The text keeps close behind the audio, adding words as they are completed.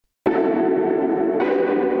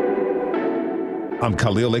I'm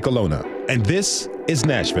Khalil Ekolona, and this is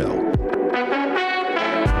Nashville.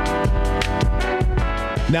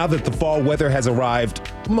 Now that the fall weather has arrived,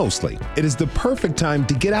 mostly, it is the perfect time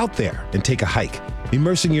to get out there and take a hike,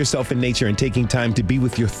 immersing yourself in nature and taking time to be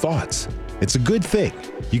with your thoughts. It's a good thing.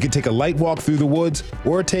 You can take a light walk through the woods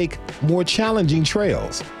or take more challenging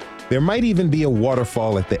trails. There might even be a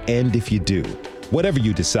waterfall at the end if you do. Whatever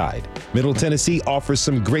you decide, Middle Tennessee offers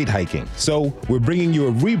some great hiking. So we're bringing you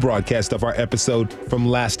a rebroadcast of our episode from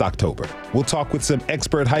last October. We'll talk with some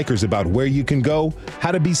expert hikers about where you can go,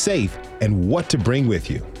 how to be safe, and what to bring with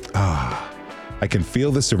you. I can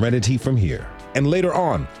feel the serenity from here. And later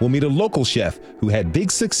on, we'll meet a local chef who had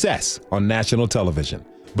big success on national television.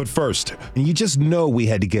 But first, you just know we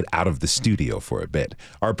had to get out of the studio for a bit.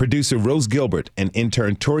 Our producer, Rose Gilbert, and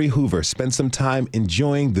intern, Tori Hoover, spent some time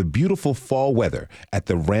enjoying the beautiful fall weather at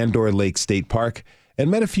the Randor Lake State Park and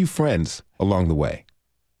met a few friends along the way.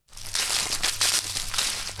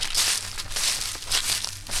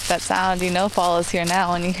 That sound, you know fall is here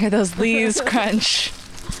now when you hear those leaves crunch.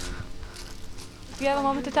 Do you have a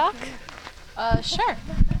moment to talk? Sure.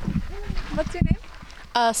 What's your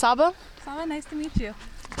name? Saba. Saba, nice to meet you.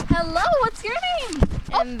 Hello, what's your name?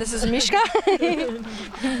 And this is Mishka.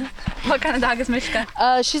 What kind of dog is Mishka?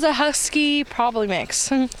 She's a husky, probably mix.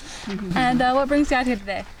 And what brings you out here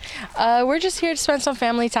today? We're just here to spend some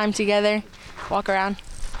family time together, walk around.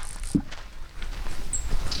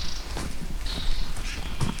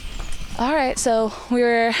 All right, so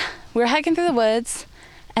we're hiking through the woods,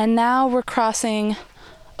 and now we're crossing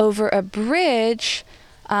over a bridge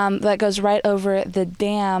that goes right over the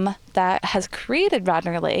dam that has created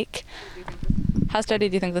Radnor Lake. How sturdy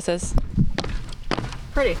do you think this is?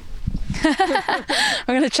 Pretty. We're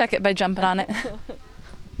going to check it by jumping on it.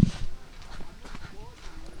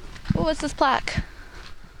 Oh, what's this plaque?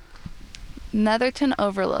 Netherton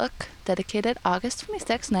Overlook, dedicated August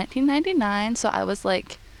 26, 1999. So I was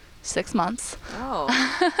like 6 months. Oh.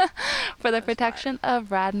 For the protection of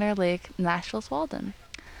Radnor Lake, Nashville's Walden.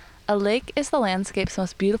 A lake is the landscape's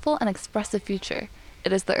most beautiful and expressive feature.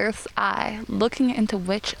 It is the earth's eye, looking into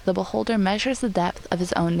which the beholder measures the depth of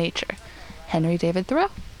his own nature. Henry David Thoreau.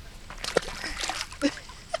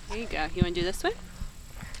 Here you go. You want to do this one?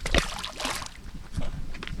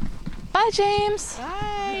 Bye, James.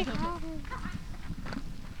 Bye.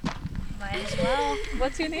 Might as well.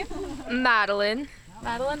 What's your name? Madeline.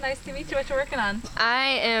 Madeline, nice to meet you. What you working on? I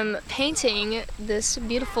am painting this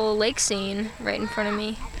beautiful lake scene right in front of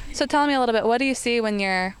me. So tell me a little bit. What do you see when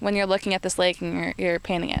you're looking at this lake and you're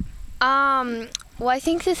painting it? Well, I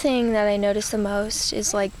think the thing that I notice the most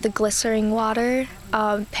is like the glistening water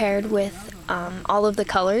paired with all of the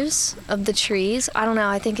colors of the trees. I don't know.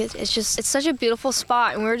 I think it's such a beautiful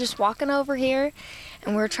spot, and we were just walking over here,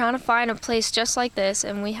 and we were trying to find a place just like this,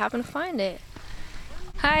 and we happened to find it.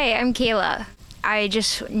 Hi, I'm Kayla. I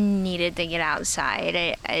just needed to get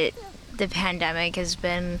outside. The pandemic has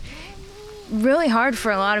been really hard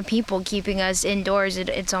for a lot of people, keeping us indoors.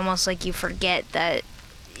 It's almost like you forget that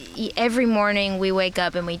every morning we wake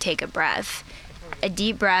up and we take a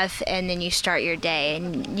deep breath, and then you start your day.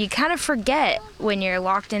 And you kind of forget when you're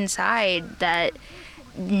locked inside that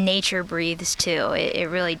nature breathes too. It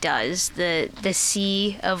really does. The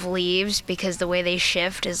sea of leaves, because the way they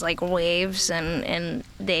shift is like waves, and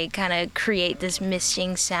they kind of create this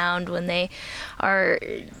misting sound when they are,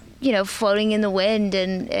 floating in the wind.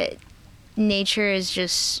 And nature is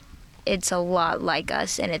just, it's a lot like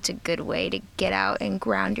us, and it's a good way to get out and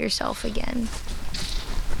ground yourself again.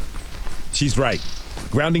 She's right.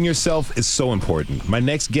 Grounding yourself is so important. My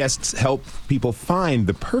next guests help people find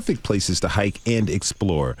the perfect places to hike and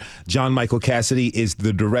explore. John Michael Cassidy is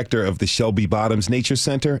the director of the Shelby Bottoms Nature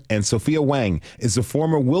Center, and Sophia Wang is a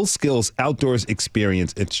former WillSkills Outdoors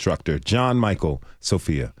Experience instructor. John, Michael,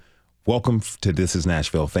 Sophia, welcome to This is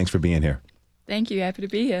Nashville. Thanks for being here. Thank you. Happy to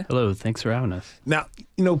be here. Hello. Thanks for having us. Now,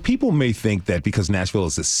 people may think that because Nashville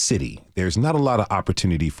is a city, there's not a lot of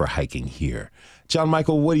opportunity for hiking here. John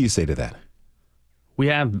Michael, what do you say to that? We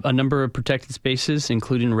have a number of protected spaces,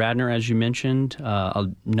 including Radnor, as you mentioned, a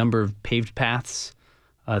number of paved paths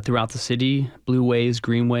throughout the city, blueways,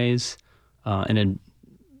 greenways, and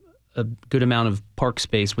a good amount of park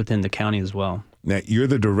space within the county as well. Now, you're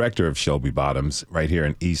the director of Shelby Bottoms right here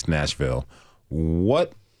in East Nashville.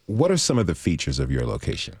 What are some of the features of your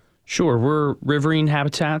location? Sure. We're riverine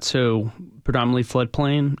habitat, so predominantly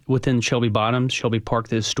floodplain within Shelby Bottoms, Shelby Park,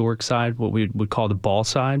 the historic side, what we would call the ball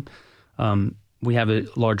side. We have a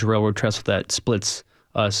large railroad trestle that splits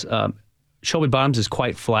us. Shelby Bottoms is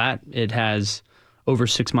quite flat. It has over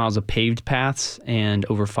 6 miles of paved paths and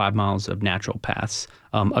over 5 miles of natural paths.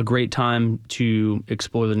 A great time to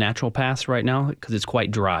explore the natural paths right now because it's quite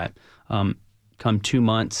dry. Come 2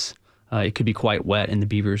 months, it could be quite wet, and the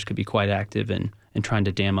beavers could be quite active and trying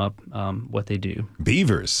to dam up what they do.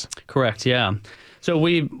 Beavers? Correct, yeah. So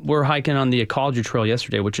we were hiking on the Ecology Trail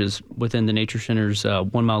yesterday, which is within the Nature Center's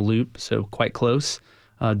 1 mile loop, so quite close.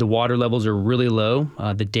 The water levels are really low.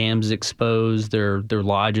 The dam's exposed. Their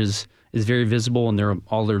lodge is very visible, and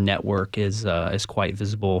all their network is quite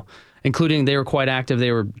visible. Including, they were quite active.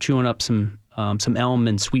 They were chewing up some elm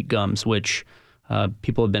and sweet gums, which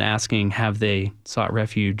people have been asking, have they sought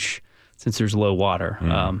refuge since there's low water?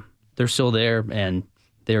 They're still there, and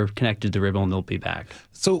they're connected to the river, and they'll be back.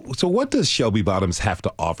 So what does Shelby Bottoms have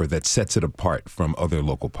to offer that sets it apart from other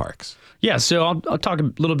local parks? Yeah, so I'll talk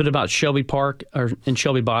a little bit about Shelby Park and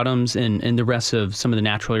Shelby Bottoms and the rest of some of the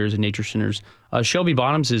natural areas and nature centers. Shelby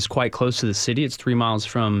Bottoms is quite close to the city. It's 3 miles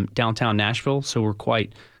from downtown Nashville, so we're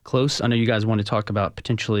quite close. I know you guys want to talk about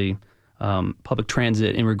potentially public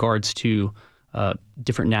transit in regards to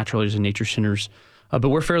different natural areas and nature centers, but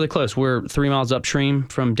we're fairly close. We're 3 miles upstream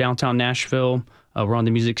from downtown Nashville. We're on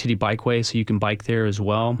the Music City Bikeway, so you can bike there as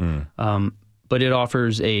well. But it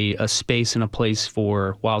offers a space and a place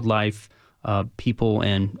for wildlife, people,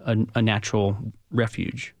 and a natural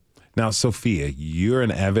refuge. Now, Sophia, you're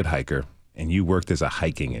an avid hiker, and you worked as a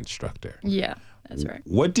hiking instructor. Yeah, that's right.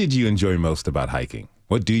 What did you enjoy most about hiking?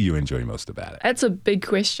 What do you enjoy most about it? That's a big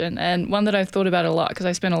question, and one that I've thought about a lot because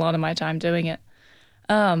I spent a lot of my time doing it.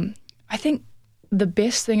 I think the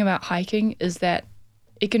best thing about hiking is that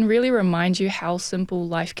it can really remind you how simple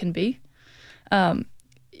life can be.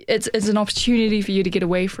 It's an opportunity for you to get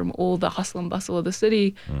away from all the hustle and bustle of the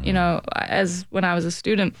city. You know, as when I was a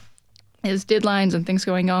student, there's deadlines and things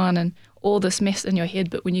going on and all this mess in your head.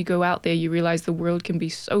 But when you go out there, you realize the world can be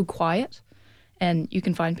so quiet, and you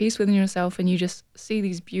can find peace within yourself, and you just see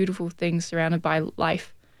these beautiful things surrounded by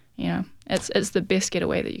life. You know, it's the best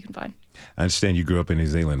getaway that you can find. I understand you grew up in New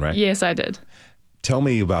Zealand, right? Yes, I did. Tell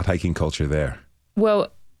me about hiking culture there.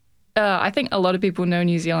 Well, I think a lot of people know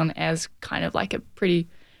New Zealand as kind of like a pretty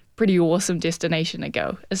awesome destination to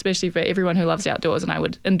go, especially for everyone who loves outdoors, and I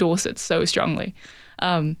would endorse it so strongly.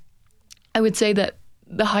 I would say that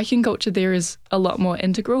the hiking culture there is a lot more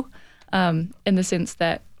integral in the sense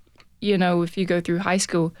that, you know, if you go through high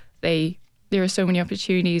school, there are so many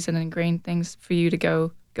opportunities and ingrained things for you to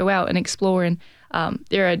go out and explore, and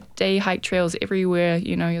there are day hike trails everywhere.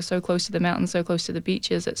 You know, you're so close to the mountains, so close to the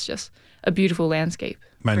beaches. It's just a beautiful landscape.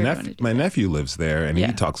 My nephew lives there, and he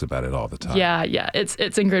talks about it all the time. Yeah,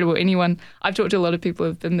 it's incredible. I've talked to a lot of people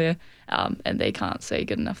who've been there, and they can't say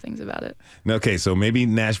good enough things about it. Okay, so maybe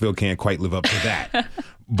Nashville can't quite live up to that.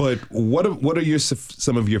 But what are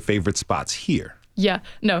some of your favorite spots here? Yeah,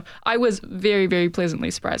 no, I was very, very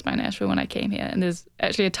pleasantly surprised by Nashville when I came here, and there's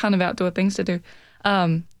actually a ton of outdoor things to do.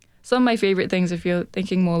 Some of my favorite things, if you're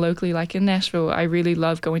thinking more locally, like in Nashville, I really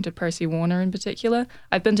love going to Percy Warner in particular.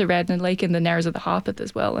 I've been to Radnor Lake and the Narrows of the Harpeth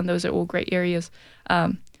as well, and those are all great areas.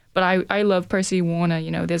 But I love Percy Warner.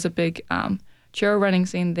 You know, there's a big trail running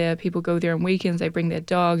scene there. People go there on weekends. They bring their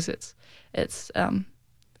dogs. It's an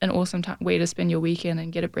awesome way to spend your weekend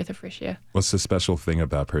and get a breath of fresh air. What's the special thing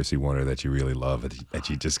about Percy Warner that you really love that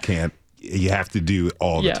you just can't? You have to do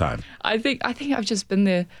all the time. I think I've just been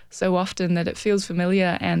there so often that it feels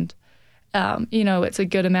familiar, and you know, it's a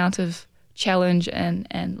good amount of challenge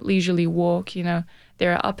and leisurely walk. You know,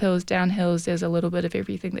 there are uphills, downhills. There's a little bit of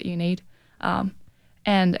everything that you need,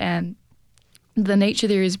 and the nature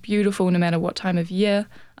there is beautiful no matter what time of year.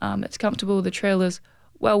 It's comfortable. The trail is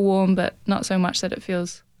well worn, but not so much that it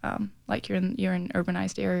feels like you're in an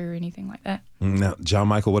urbanized area or anything like that. Now, John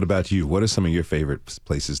Michael, what about you? What are some of your favorite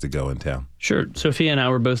places to go in town? Sure. Sophia and I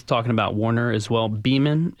were both talking about Warner as well.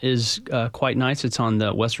 Beeman is quite nice. It's on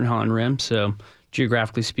the Western Highland Rim, so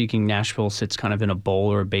geographically speaking, Nashville sits kind of in a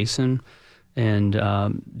bowl or a basin, and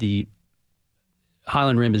the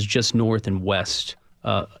Highland Rim is just north and west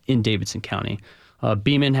in Davidson County.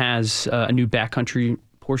 Beeman has a new backcountry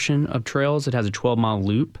portion of trails. It has a 12-mile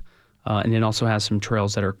loop. And it also has some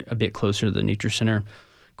trails that are a bit closer to the nature center.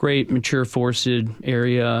 Great mature forested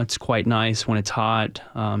area. It's quite nice when it's hot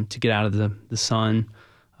to get out of the sun.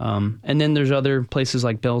 And then there's other places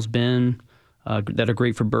like Bell's Bend that are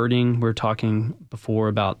great for birding. We were talking before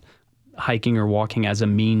about hiking or walking as a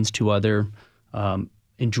means to other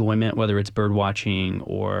enjoyment, whether it's bird watching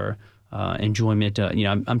or enjoyment. You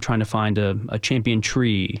know, I'm trying to find a champion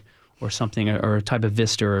tree or something, or a type of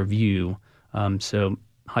vista or view. So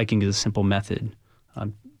hiking is a simple method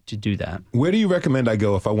to do that. Where do you recommend I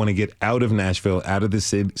go if I want to get out of Nashville, out of the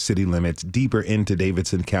city limits, deeper into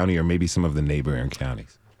Davidson County or maybe some of the neighboring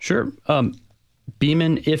counties? Sure.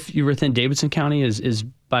 Beeman, if you're within Davidson County, is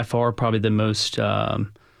by far probably the most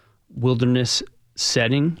wilderness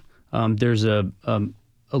setting. There's a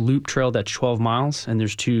loop trail that's 12 miles, and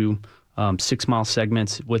there's two 6-mile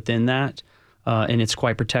segments within that, and it's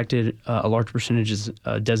quite protected. A large percentage is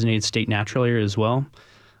designated state natural area as well.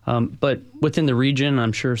 But within the region,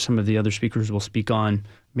 I'm sure some of the other speakers will speak on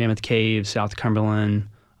Mammoth Cave, South Cumberland.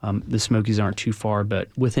 The Smokies aren't too far, but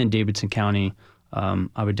within Davidson County,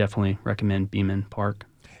 I would definitely recommend Beeman Park.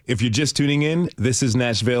 If you're just tuning in, this is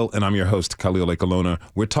Nashville, and I'm your host, Khalil Ekalona.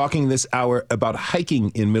 We're talking this hour about hiking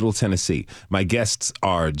in Middle Tennessee. My guests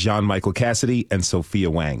are John Michael Cassidy and Sophia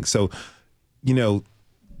Wang. So,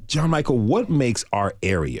 John Michael, what makes our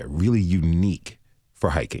area really unique for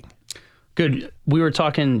hiking? Good. We were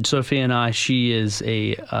talking, Sophia and I, she is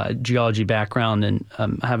a geology background, and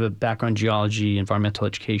I have a background in geology, environmental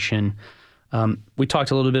education. We talked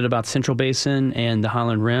a little bit about Central Basin and the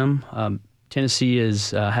Highland Rim. Tennessee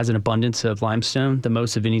has an abundance of limestone, the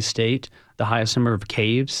most of any state, the highest number of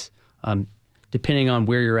caves. Depending on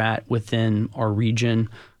where you're at within our region,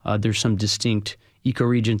 there's some distinct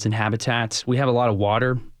ecoregions and habitats. We have a lot of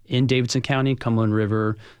water in Davidson County, Cumberland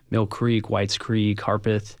River, Mill Creek, Whites Creek,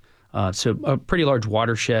 Harpeth. So a pretty large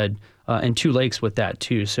watershed and 2 lakes with that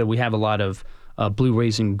too. So we have a lot of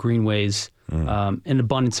blueways and greenways, an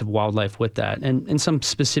abundance of wildlife with that, and some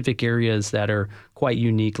specific areas that are quite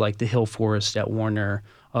unique, like the Hill Forest at Warner,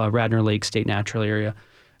 Radnor Lake State Natural Area,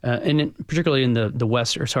 and particularly in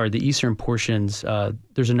the eastern portions,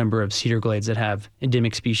 there's a number of cedar glades that have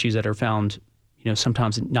endemic species that are found,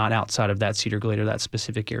 sometimes not outside of that cedar glade or that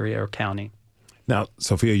specific area or county. Now,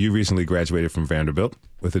 Sophia, you recently graduated from Vanderbilt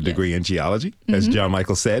with a degree in geology, as John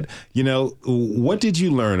Michael said. What did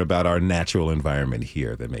you learn about our natural environment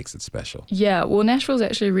here that makes it special? Yeah, well, Nashville's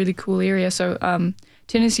actually a really cool area. So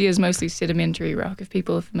Tennessee is mostly sedimentary rock, if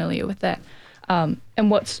people are familiar with that. And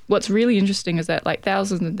what's really interesting is that, like,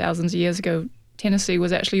 thousands and thousands of years ago, Tennessee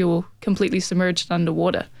was actually all completely submerged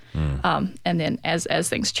underwater. And then as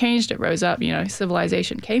things changed, it rose up,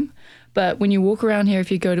 civilization came. But when you walk around here,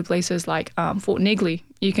 if you go to places like Fort Negley,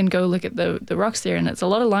 you can go look at the rocks there, and it's a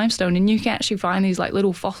lot of limestone, and you can actually find these like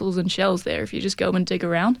little fossils and shells there if you just go and dig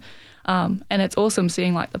around. And it's awesome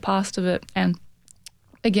seeing like the past of it. And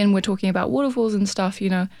again, we're talking about waterfalls and stuff,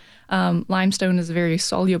 limestone is a very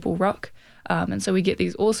soluble rock. And so we get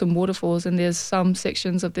these awesome waterfalls, and there's some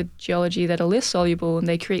sections of the geology that are less soluble, and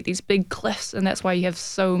they create these big cliffs, and that's why you have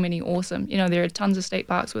so many awesome, there are tons of state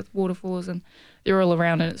parks with waterfalls, and they're all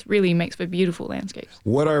around, and it really makes for beautiful landscapes.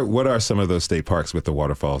 What are some of those state parks with the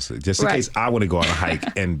waterfalls? Just in case I want to go on a hike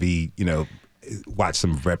and be, watch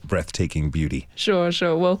some breathtaking beauty. Sure.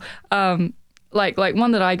 Well, like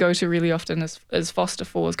one that I go to really often is Foster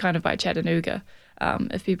Falls, kind of by Chattanooga.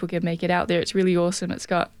 If people can make it out there, it's really awesome. It's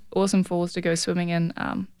got awesome falls to go swimming in.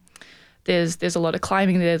 There's a lot of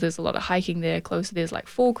climbing there. There's a lot of hiking there. Closer, there's like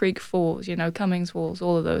Fall Creek Falls, Cummings Falls,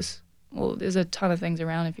 all of those. Well, there's a ton of things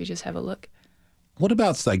around if you just have a look. What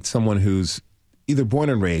about like someone who's either born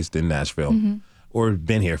and raised in Nashville or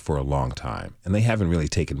been here for a long time, and they haven't really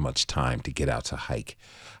taken much time to get out to hike?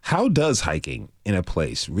 How does hiking in a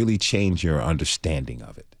place really change your understanding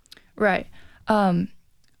of it? Right.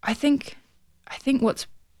 I think what's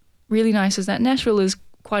really nice is that Nashville is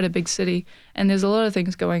quite a big city, and there's a lot of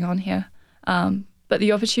things going on here. But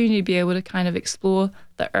the opportunity to be able to kind of explore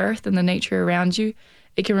the earth and the nature around you,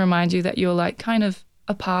 it can remind you that you're like kind of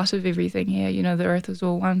a part of everything here. The earth is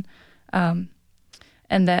all one. And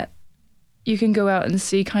that you can go out and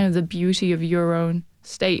see kind of the beauty of your own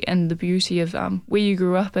state and the beauty of where you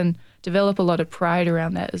grew up, and develop a lot of pride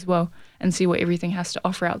around that as well, and see what everything has to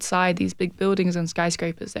offer outside these big buildings and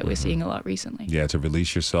skyscrapers that we're seeing a lot recently. Yeah, to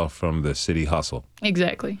release yourself from the city hustle.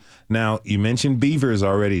 Exactly. Now, you mentioned beavers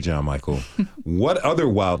already, John Michael. What other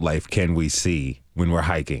wildlife can we see when we're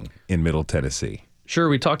hiking in Middle Tennessee? Sure,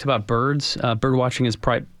 we talked about birds. Bird watching is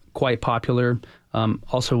quite popular.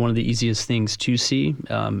 Also one of the easiest things to see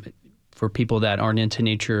for people that aren't into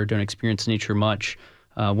nature or don't experience nature much.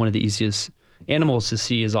 One of the easiest animals to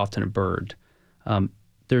see is often a bird.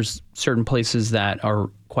 There's certain places that are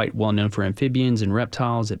quite well known for amphibians and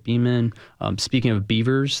reptiles at Beeman. Speaking of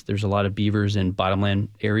beavers, there's a lot of beavers in bottomland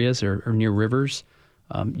areas or near rivers.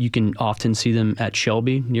 You can often see them at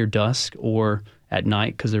Shelby near dusk or at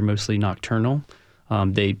night because they're mostly nocturnal.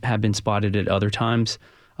 They have been spotted at other times.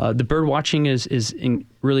 The bird watching is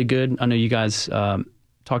really good. I know you guys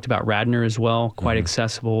talked about Radnor as well, quite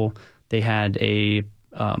accessible. They had a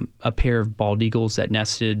pair of bald eagles that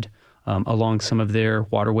nested along some of their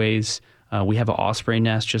waterways. We have an osprey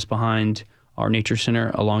nest just behind our nature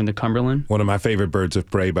center along the Cumberland. One of my favorite birds of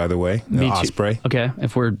prey, by the way, the osprey. Okay,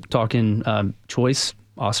 if we're talking choice,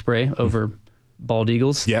 osprey over bald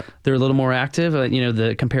eagles. Yep. They're a little more active.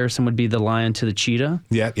 The comparison would be the lion to the cheetah.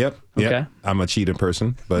 Yep. Okay. I'm a cheetah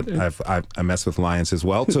person, but I mess with lions as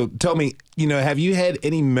well. So tell me, have you had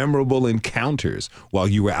any memorable encounters while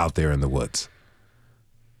you were out there in the woods?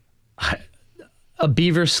 A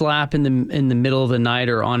beaver slap in the middle of the night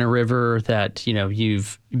or on a river that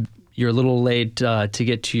you're a little late to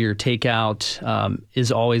get to your takeout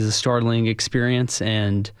is always a startling experience.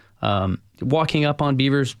 And walking up on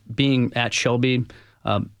beavers, being at Shelby,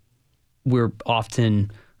 we're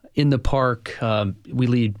often in the park. We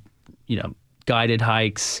lead, guided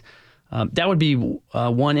hikes. That would be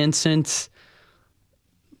one instance.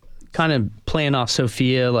 Kind of playing off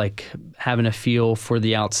Sophia, like having a feel for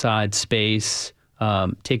the outside space,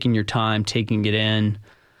 taking your time, taking it in,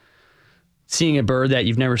 seeing a bird that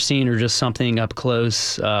you've never seen or just something up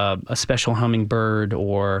close, a special hummingbird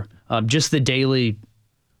or just the daily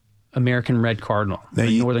American red cardinal,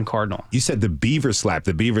 northern cardinal. You said the beaver slap.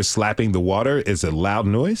 The beaver slapping the water is a loud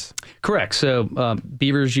noise? Correct. So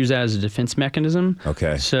beavers use that as a defense mechanism.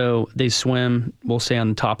 Okay. So they swim, we'll say, on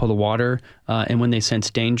the top of the water, and when they sense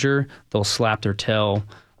danger, they'll slap their tail,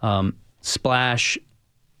 splash,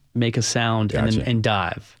 make a sound, Gotcha. and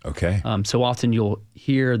dive. Okay. So often you'll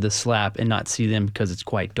hear the slap and not see them because it's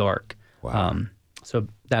quite dark. Wow. So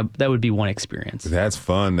that would be one experience. That's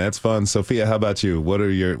fun. Sophia, how about you? What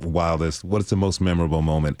is the most memorable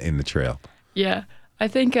moment in the trail? Yeah, I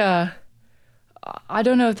think, I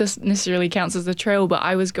don't know if this necessarily counts as a trail, but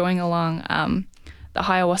I was going along the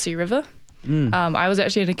Hiawassee River. I was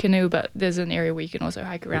actually in a canoe, but there's an area where you can also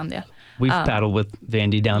hike around there. We've paddled with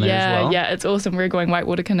Vandy down there as well. Yeah, it's awesome. We were going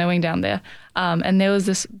whitewater canoeing down there. And there was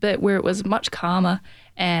this bit where it was much calmer,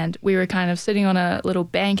 and we were kind of sitting on a little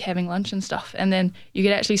bank having lunch and stuff. And then you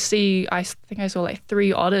could actually see, I think I saw like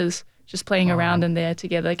 3 otters just playing around in there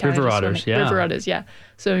together. River otters, yeah. River otters, yeah.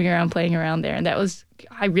 Swimming around, playing around there. And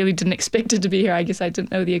I really didn't expect it to be here. I guess I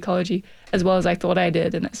didn't know the ecology as well as I thought I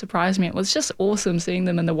did. And it surprised me. It was just awesome seeing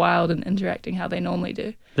them in the wild and interacting how they normally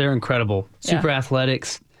do. They're incredible. Super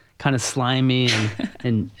athletics, kind of slimy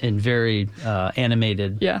and very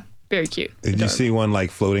animated. Yeah, very cute. Did you see one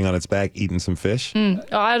like floating on its back eating some fish? Oh,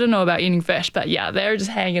 I don't know about eating fish, but yeah, they're just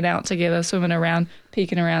hanging out together, swimming around,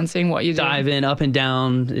 peeking around, seeing what you do. Diving up and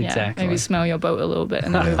down, Yeah, exactly. maybe smell your boat a little bit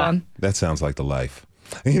and have fun. That sounds like the life.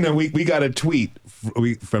 We got a tweet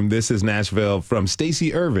from This Is Nashville from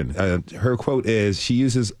Stacy Irvin. Her quote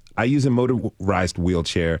is, I use a motorized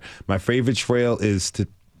wheelchair. My favorite trail is to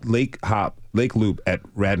Lake Loop at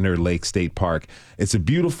Radnor Lake State Park. It's a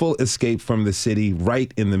beautiful escape from the city,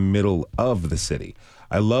 right in the middle of the city.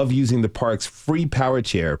 I love using the park's free power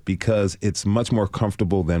chair because it's much more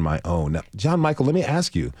comfortable than my own. Now, John Michael, let me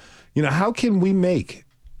ask you, how can we make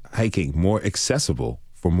hiking more accessible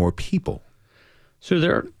for more people? So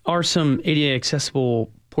there are some ADA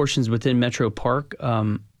accessible portions within Metro Park.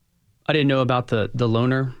 I didn't know about the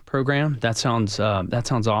loaner program. That sounds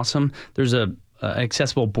awesome. There's a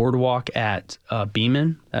accessible boardwalk at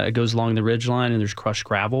Beeman. It goes along the ridgeline, and there's crushed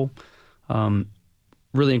gravel.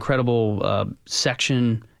 Really incredible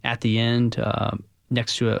section at the end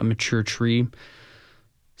next to a mature tree.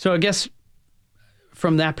 So I guess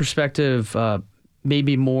from that perspective,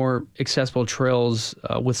 maybe more accessible trails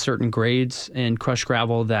with certain grades and crushed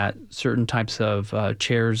gravel that certain types of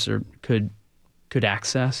chairs could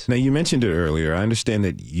access. Now, you mentioned it earlier. I understand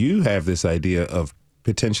that you have this idea of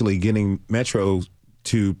potentially getting Metro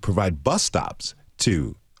to provide bus stops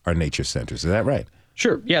to our nature centers. Is that right?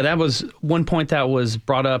 Sure. Yeah, that was one point that was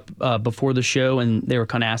brought up before the show, and they were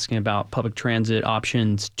kind of asking about public transit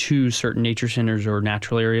options to certain nature centers or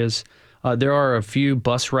natural areas. There are a few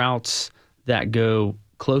bus routes that go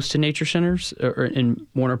close to nature centers or in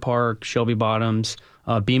Warner Park, Shelby Bottoms.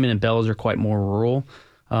 Beeman and Bells are quite more rural.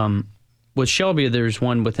 With Shelby, there's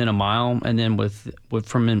one within a mile, and then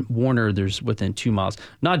from Warner, there's within 2 miles.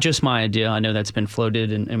 Not just my idea. I know that's been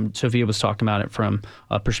floated, and Sophia was talking about it from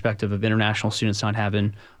a perspective of international students not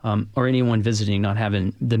having, or anyone visiting not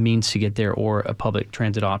having the means to get there or a public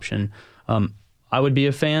transit option. I would be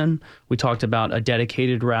a fan. We talked about a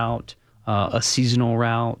dedicated route, a seasonal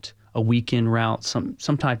route, a weekend route,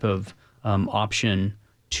 some type of option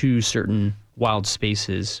to certain wild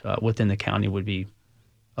spaces within the county would be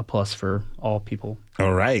a plus for all people.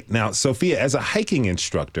 All right. Now, Sophia, as a hiking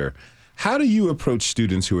instructor, how do you approach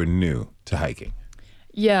students who are new to hiking?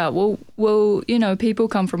 Yeah, well, people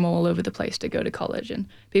come from all over the place to go to college, and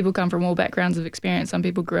people come from all backgrounds of experience. Some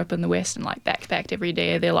people grew up in the West and like backpacked every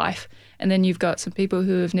day of their life, and then you've got some people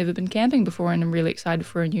who have never been camping before and are really excited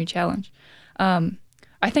for a new challenge.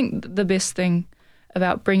 I think the best thing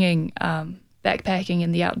about bringing backpacking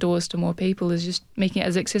in the outdoors to more people is just making it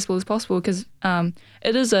as accessible as possible, because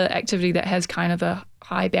it is an activity that has kind of a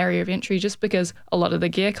high barrier of entry just because a lot of the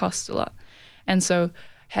gear costs a lot. And so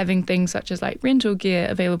having things such as like rental gear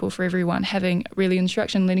available for everyone, having really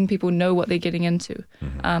instruction, letting people know what they're getting into,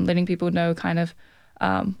 letting people know kind of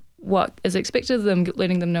what is expected of them,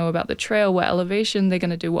 letting them know about the trail, what elevation they're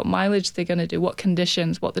going to do, what mileage they're going to do, what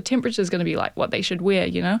conditions, what the temperature is going to be like, what they should wear,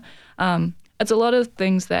 It's a lot of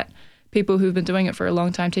things that people who've been doing it for a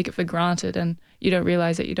long time take it for granted, and you don't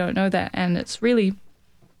realize that you don't know that. And it's really,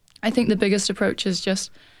 I think the biggest approach is just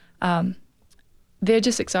they're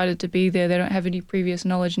just excited to be there. They don't have any previous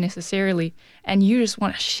knowledge necessarily. And you just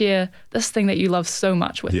want to share this thing that you love so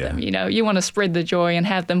much with them. You want to spread the joy and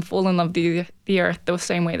have them fall in love with the earth the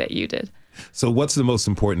same way that you did. So what's the most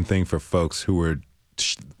important thing for folks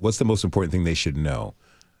what's the most important thing they should know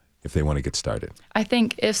if they want to get started? I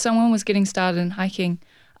think if someone was getting started in hiking,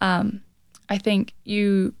 I think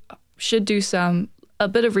you should do a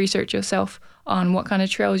bit of research yourself on what kind of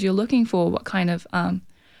trails you're looking for, what kind of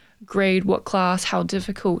grade, what class, how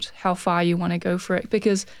difficult, how far you want to go for it,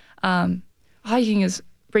 because hiking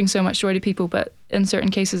brings so much joy to people, but in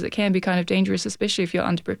certain cases it can be kind of dangerous, especially if you're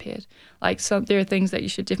underprepared. There are things that you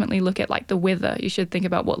should definitely look at, like the weather. You should think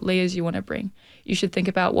about what layers you want to bring. You should think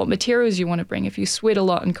about what materials you want to bring. If you sweat a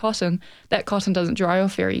lot in cotton, that cotton doesn't dry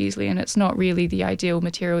off very easily, and it's not really the ideal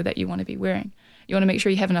material that you want to be wearing. You want to make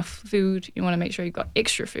sure you have enough food. You want to make sure you've got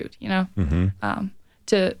extra food,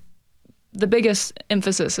 The biggest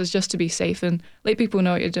emphasis is just to be safe and let people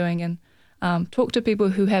know what you're doing, and talk to people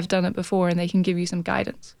who have done it before, and they can give you some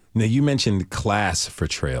guidance. Now, you mentioned class for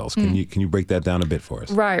trails. Can you break that down a bit for us?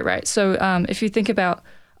 Right. So if you think about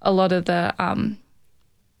a lot of the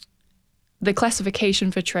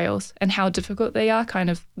classification for trails and how difficult they are, kind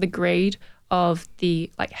of the grade of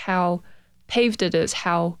how paved it is,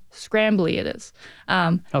 how scrambly it is.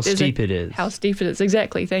 How steep it is. How steep it is,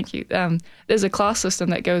 exactly, thank you. There's a class system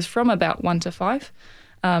that goes from about 1 to 5,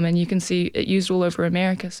 and you can see it used all over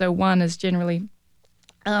America. So 1 is generally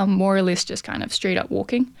more or less just kind of straight up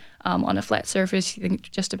walking on a flat surface, you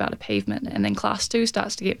think just about a pavement. And then class 2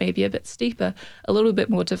 starts to get maybe a bit steeper, a little bit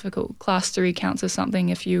more difficult. Class 3 counts as something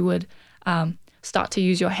if you would start to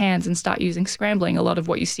use your hands and start using scrambling, a lot of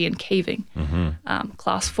what you see in caving.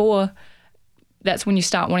 Class 4, that's when you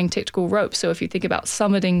start wanting technical ropes. So if you think about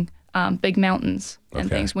summiting big mountains and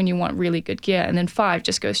things, when you want really good gear. And then 5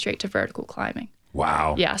 just goes straight to vertical climbing.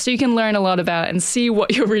 Wow. Yeah, so you can learn a lot about it and see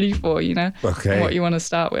what you're ready for, and what you want to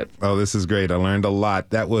start with. Oh, this is great. I learned a lot.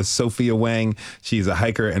 That was Sophia Wang. She's a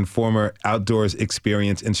hiker and former outdoors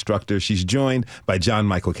experience instructor. She's joined by John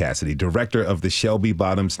Michael Cassidy, director of the Shelby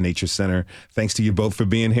Bottoms Nature Center. Thanks to you both for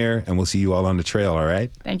being here, and we'll see you all on the trail, all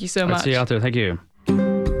right? Thank you so much. I'll see you out there. Thank you.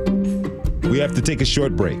 We have to take a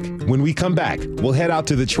short break. When we come back, we'll head out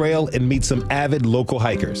to the trail and meet some avid local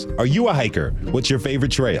hikers. Are you a hiker? What's your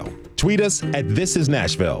favorite trail? Tweet us at This Is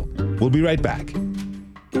Nashville. We'll be right back.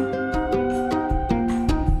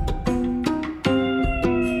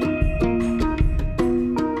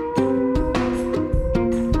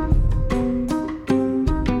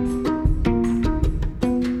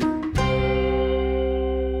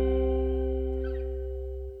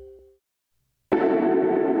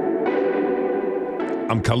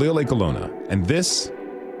 I'm Khalil Ekalona, and this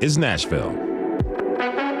is Nashville.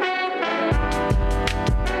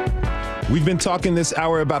 We've been talking this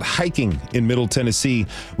hour about hiking in Middle Tennessee.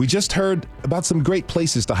 We just heard about some great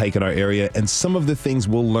places to hike in our area and some of the things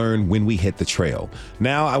we'll learn when we hit the trail.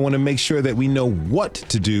 Now I want to make sure that we know what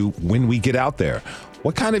to do when we get out there.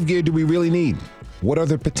 What kind of gear do we really need? What are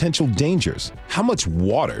the potential dangers? How much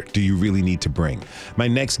water do you really need to bring? My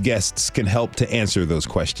next guests can help to answer those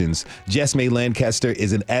questions. Jess May Lancaster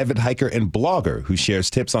is an avid hiker and blogger who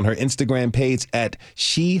shares tips on her Instagram page at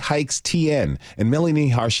SheHikesTN. And Melanie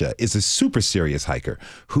Harsha is a super serious hiker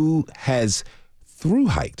who has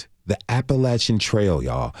thru-hiked the Appalachian Trail,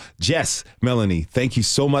 y'all. Jess, Melanie, thank you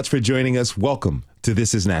so much for joining us. Welcome to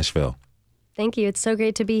This Is Nashville. Thank you. It's so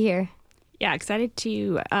great to be here. Yeah, excited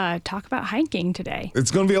to talk about hiking today. It's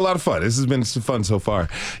going to be a lot of fun. This has been fun so far.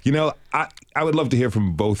 I would love to hear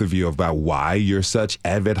from both of you about why you're such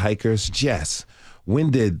avid hikers. Jess, when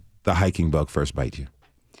did the hiking bug first bite you?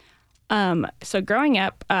 So growing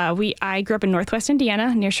up, I grew up in Northwest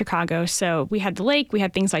Indiana near Chicago. So we had the lake, we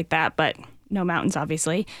had things like that, but no mountains,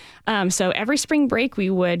 obviously. So every spring break, we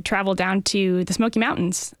would travel down to the Smoky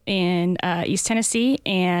Mountains in East Tennessee.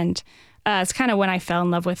 And it's kind of when I fell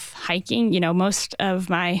in love with hiking. Most of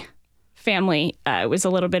my family, it was a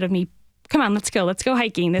little bit of me, come on, let's go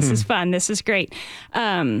hiking. This is fun. This is great.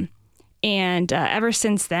 And ever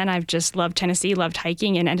since then, I've just loved Tennessee, loved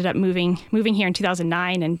hiking, and ended up moving here in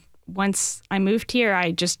 2009. And once I moved here,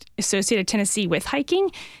 I just associated Tennessee with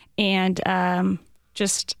hiking and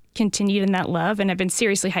just continued in that love. And I've been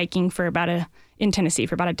seriously hiking in Tennessee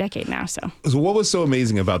for about a decade now. So what was so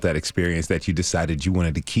amazing about that experience that you decided you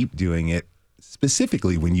wanted to keep doing it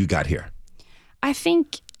specifically when you got here? I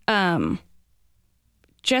think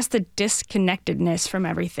just the disconnectedness from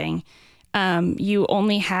everything. You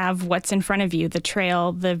only have what's in front of you, the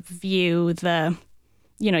trail, the view,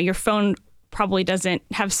 your phone probably doesn't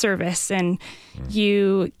have service, and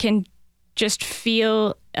you can just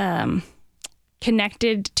feel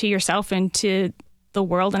connected to yourself and to the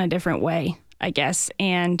world in a different way, I guess.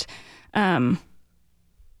 And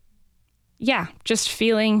just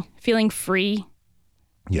feeling free.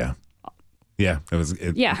 Yeah. Yeah,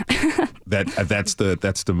 yeah. That's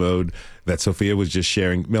the mode that Sophia was just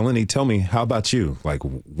sharing. Melanie, tell me, how about you? Like,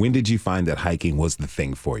 when did you find that hiking was the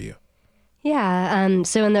thing for you? Yeah,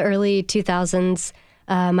 so in the early 2000s,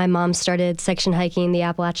 my mom started section hiking the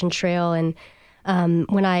Appalachian Trail, and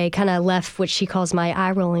when I kind of left what she calls my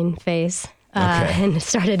eye-rolling phase and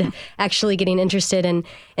started actually getting interested in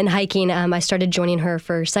hiking, I started joining her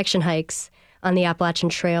for section hikes on the Appalachian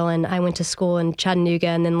Trail, and I went to school in Chattanooga,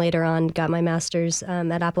 and then later on got my master's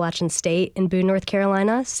at Appalachian State in Boone, North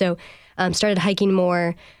Carolina. So started hiking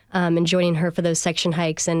more and joining her for those section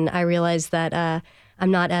hikes, and I realized that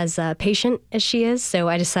I'm not as patient as she is, so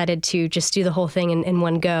I decided to just do the whole thing in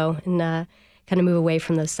one go and kind of move away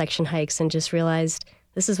from those section hikes and just realized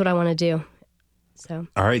this is what I want to do. So.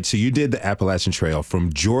 All right, so you did the Appalachian Trail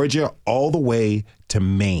from Georgia all the way to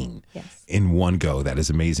Maine in one go. That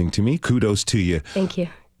is amazing to me. Kudos to you. Thank you.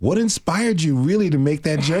 What inspired you really to make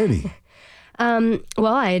that journey?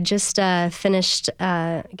 Well, I had just finished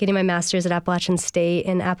getting my master's at Appalachian State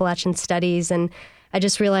in Appalachian Studies, and I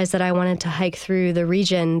just realized that I wanted to hike through the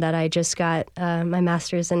region that I just got my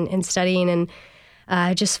master's in studying, and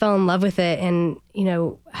I just fell in love with it. And,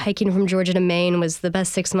 hiking from Georgia to Maine was the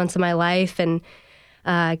best 6 months of my life, and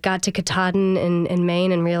got to Katahdin in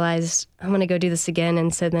Maine and realized I'm going to go do this again.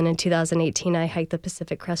 And so then in 2018, I hiked the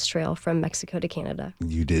Pacific Crest Trail from Mexico to Canada.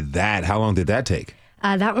 You did that. How long did that take?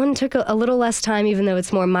 That one took a little less time, even though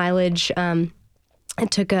it's more mileage. It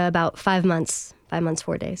took about 5 months,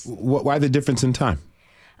 4 days. Why the difference in time?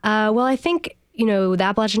 Well, I think, the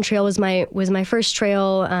Appalachian Trail was my first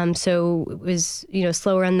trail. So it was,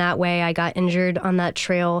 slower in that way. I got injured on that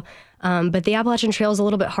trail. But the Appalachian Trail is a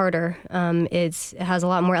little bit harder. It has a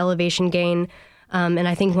lot more elevation gain. And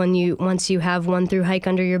I think once you have one through hike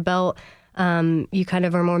under your belt, you kind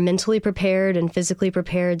of are more mentally prepared and physically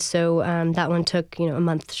prepared. So that one took, a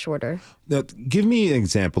month shorter. Now, give me an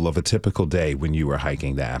example of a typical day when you were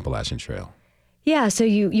hiking the Appalachian Trail. Yeah, so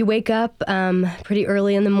you wake up pretty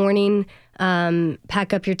early in the morning,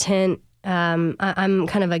 pack up your tent. I'm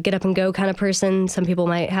kind of a get up and go kind of person. Some people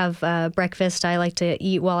might have breakfast. I like to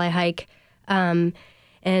eat while I hike. And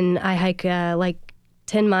I hike like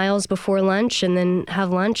 10 miles before lunch and then have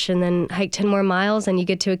lunch and then hike 10 more miles and you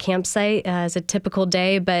get to a campsite as a typical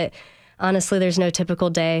day. But honestly, there's no typical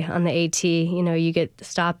day on the AT. You get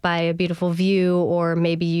stopped by a beautiful view or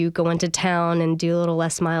maybe you go into town and do a little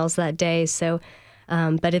less miles that day. So,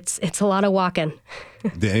 but it's a lot of walking.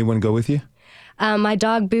 Did anyone go with you? My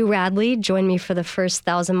dog, Boo Radley, joined me for the first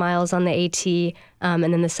 1,000 miles on the AT, and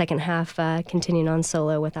then the second half continued on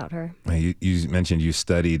solo without her. You mentioned you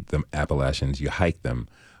studied the Appalachians, you hiked them.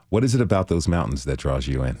 What is it about those mountains that draws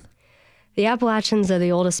you in? The Appalachians are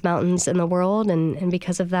the oldest mountains in the world, and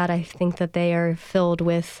because of that, I think that they are filled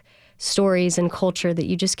with stories and culture that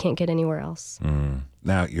you just can't get anywhere else.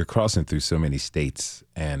 Now, you're crossing through so many states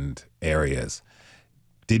and areas.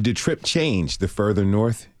 Did the trip change the further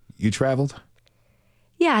north you traveled?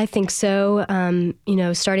 Yeah, I think so.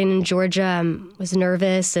 Starting in Georgia, was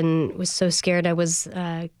nervous and was so scared I was,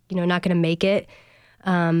 not going to make it.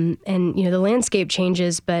 The landscape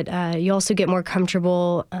changes, but you also get more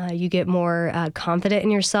comfortable. You get more confident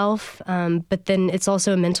in yourself. But then it's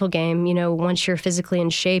also a mental game. Once you're physically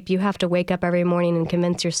in shape, you have to wake up every morning and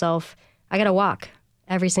convince yourself, I got to walk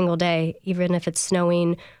every single day, even if it's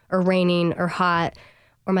snowing or raining or hot,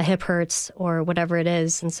 or my hip hurts or whatever it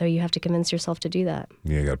is. And so you have to convince yourself to do that.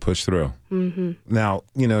 Yeah, you got to push through. Mm-hmm. Now,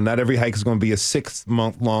 not every hike is going to be a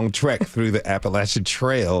 6-month long trek through the Appalachian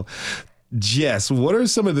Trail. Jess, what are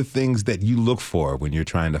some of the things that you look for when you're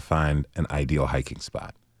trying to find an ideal hiking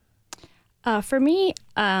spot? For me,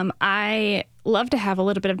 I love to have a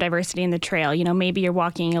little bit of diversity in the trail. You know, maybe you're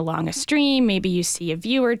walking along a stream, maybe you see a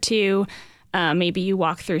view or two, maybe you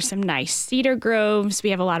walk through some nice cedar groves. We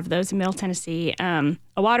have a lot of those in Middle Tennessee. A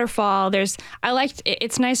waterfall.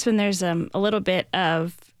 It's nice when there's a little bit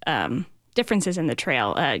of differences in the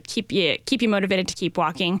trail. Keep you motivated to keep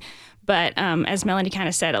walking. But as Melanie kind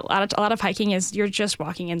of said, a lot of hiking is you're just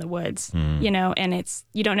walking in the woods, you know, and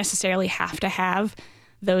you don't necessarily have to have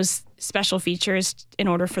those special features in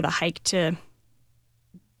order for the hike to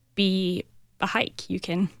be a hike. You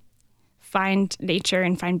can find nature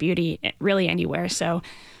and find beauty really anywhere. So,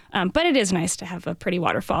 but it is nice to have a pretty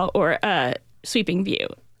waterfall or a sweeping view.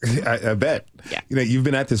 I bet. Yeah. You know, you've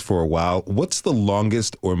been at this for a while. What's the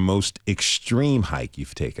longest or most extreme hike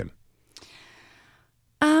you've taken?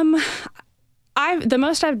 The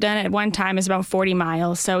most I've done at one time is about 40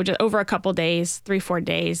 miles. So just over a couple days, 3-4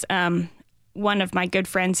 days. One of my good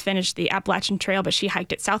friends finished the Appalachian Trail, but she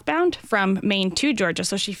hiked it southbound from Maine to Georgia.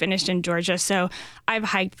 So she finished in Georgia. So I've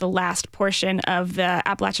hiked the last portion of the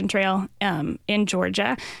Appalachian Trail in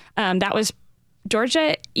Georgia. That was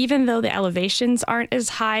Georgia, even though the elevations aren't as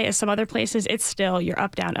high as some other places, it's still you're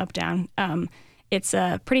up, down, up, down. It's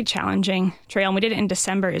a pretty challenging trail. And we did it in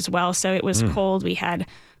December as well. So it was cold. We had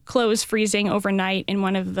clothes freezing overnight in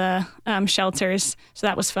one of the shelters. So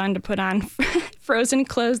that was fun to put on frozen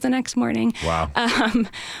clothes the next morning. Wow.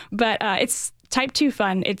 But it's type 2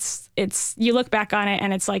 fun. It's you look back on it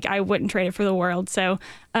and it's like, I wouldn't trade it for the world. So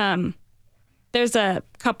there's a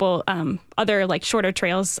couple other like shorter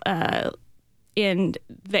trails in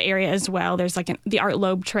the area as well. There's like the Art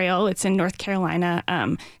Loeb Trail. It's in North Carolina.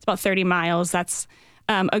 It's about 30 miles. That's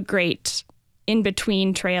a great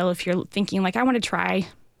in-between trail if you're thinking like, I want to try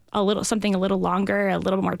something a little longer, a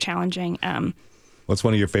little more challenging. What's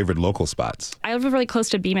one of your favorite local spots? I live really close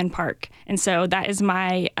to Beeman Park, and so that is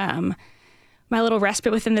my my little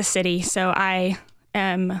respite within the city. So I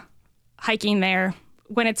am hiking there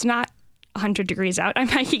when it's not 100 degrees out. I'm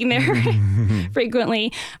hiking there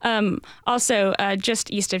frequently. Also, just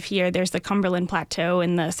east of here, there's the Cumberland Plateau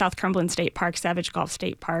and the South Cumberland State Park, Savage Gulf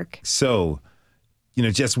State Park. So, you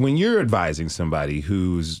know, Jess, when you're advising somebody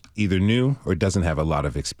who's either new or doesn't have a lot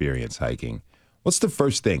of experience hiking, what's the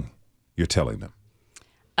first thing you're telling them?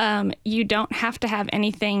 You don't have to have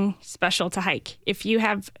anything special to hike. If you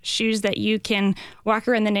have shoes that you can walk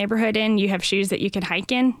around the neighborhood in, you have shoes that you can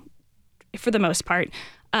hike in, for the most part.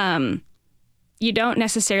 You don't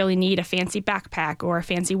necessarily need a fancy backpack or a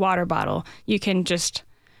fancy water bottle. You can just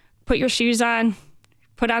put your shoes on,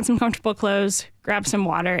 put on some comfortable clothes, grab some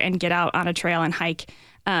water, and get out on a trail and hike.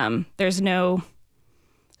 There's no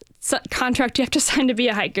contract you have to sign to be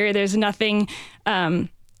a hiker. There's nothing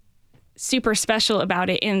super special about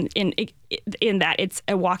it in that it's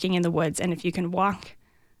a walking in the woods. And if you can walk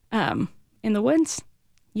in the woods,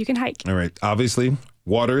 you can hike. All right. Obviously,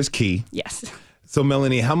 water is key. Yes. So,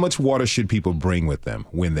 Melanie, how much water should people bring with them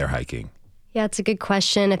when they're hiking? Yeah, it's a good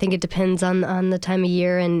question. I think it depends on the time of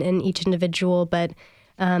year and each individual, but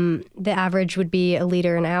the average would be 1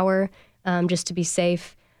 liter an hour, just to be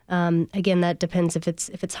safe. Again, that depends if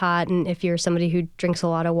it's hot and if you're somebody who drinks a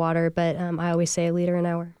lot of water, but I always say 1 liter an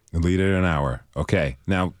hour. 1 liter an hour. Okay.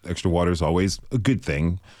 Now, extra water is always a good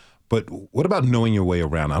thing, but what about knowing your way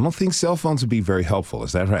around? I don't think cell phones would be very helpful.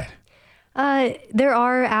 Is that right? There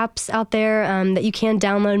are apps out there that you can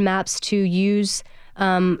download maps to use,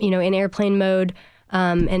 in airplane mode,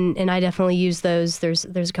 and I definitely use those. There's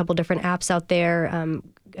a couple different apps out there.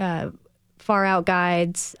 Far Out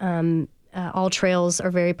Guides, All Trails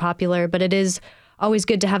are very popular, but it is always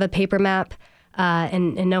good to have a paper map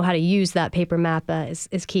and know how to use that paper map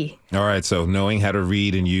is key. All right, so knowing how to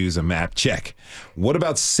read and use a map, check. What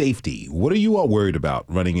about safety? What are you all worried about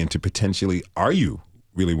running into potentially, are you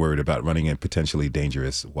really worried about running in potentially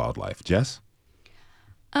dangerous wildlife? Jess?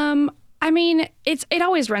 I mean, it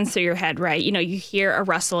always runs through your head, right? You know, you hear a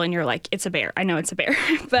rustle and you're like, it's a bear. I know it's a bear.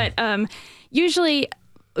 But usually,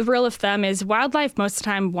 rule of thumb is wildlife most of the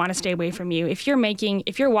time want to stay away from you. If you're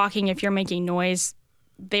walking, if you're making noise,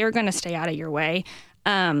 they're going to stay out of your way.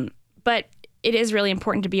 But it is really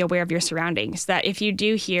important to be aware of your surroundings, that if you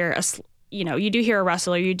do hear a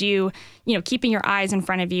rustle, or you do, keeping your eyes in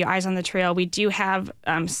front of you, eyes on the trail. We do have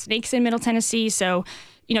snakes in Middle Tennessee. So,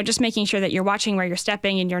 just making sure that you're watching where you're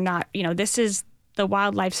stepping and you're not, this is the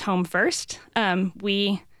wildlife's home first.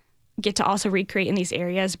 We get to also recreate in these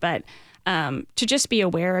areas, but to just be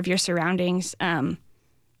aware of your surroundings,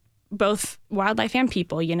 both wildlife and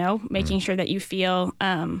people, making sure that you feel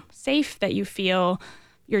safe, that you feel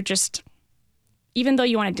you're just even though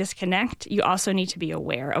you want to disconnect, you also need to be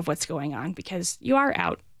aware of what's going on because you are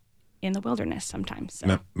out in the wilderness sometimes.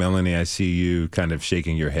 So. Melanie, I see you kind of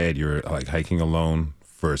shaking your head. You're like hiking alone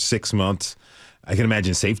for 6 months. I can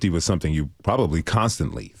imagine safety was something you probably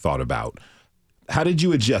constantly thought about. How did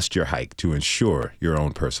you adjust your hike to ensure your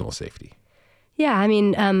own personal safety? Yeah, I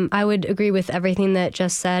mean, I would agree with everything that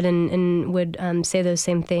Jess said and would say those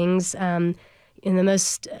same things. And the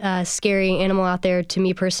most scary animal out there to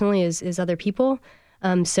me personally is other people.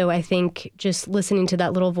 So I think just listening to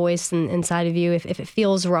that little voice inside of you, if it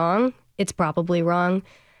feels wrong, it's probably wrong.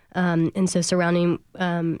 And so surrounding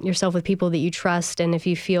yourself with people that you trust, and if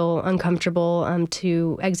you feel uncomfortable,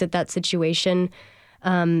 to exit that situation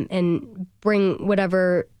and bring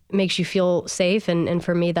whatever makes you feel safe. And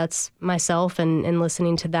for me, that's myself and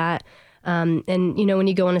listening to that. And, you know, when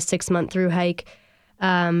you go on a 6-month through hike,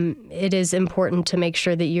 it is important to make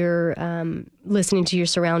sure that you're listening to your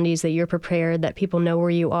surroundings, that you're prepared, that people know where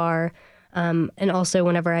you are. And also,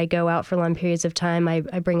 whenever I go out for long periods of time, I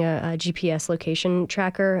bring a GPS location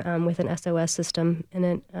tracker with an SOS system in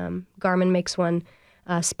it. Garmin makes one.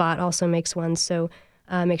 Spot also makes one. So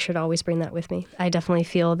make sure to always bring that with me. I definitely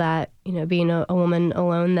feel that, you know, being a woman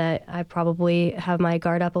alone, that I probably have my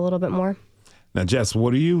guard up a little bit more. Now, Jess,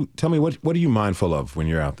 what are you mindful of when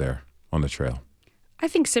you're out there on the trail? I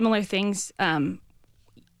think similar things, a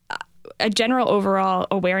general overall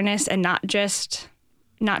awareness and not just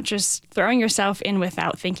throwing yourself in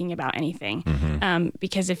without thinking about anything. Mm-hmm.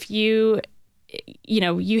 Because if you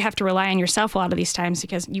have to rely on yourself a lot of these times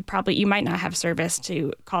because you might not have service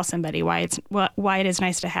to call somebody. Why it is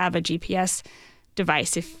nice to have a GPS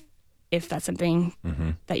device if that's something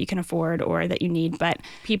that you can afford or that you need. But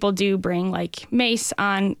people do bring like mace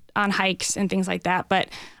on hikes and things like that. But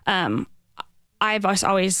I've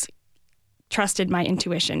always trusted my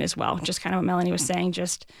intuition as well. Just kind of what Melanie was saying,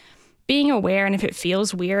 just being aware. And if it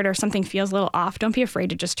feels weird or something feels a little off, don't be afraid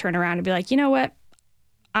to just turn around and be like, you know what?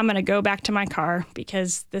 I'm going to go back to my car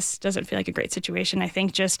because this doesn't feel like a great situation. I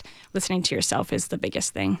think just listening to yourself is the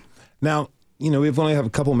biggest thing. Now, you know, we only have a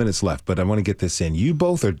couple minutes left, but I want to get this in. You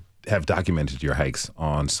both have documented your hikes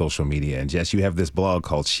on social media. And Jess, you have this blog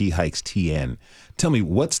called She Hikes TN. Tell me,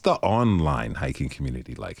 what's the online hiking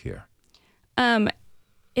community like here?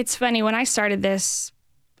 It's funny, when I started this,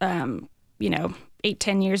 8-10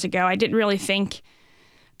 years ago, I didn't really think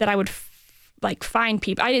that I would find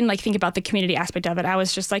people. I didn't think about the community aspect of it. I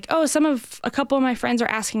was just like, oh, a couple of my friends are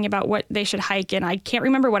asking about what they should hike, and I can't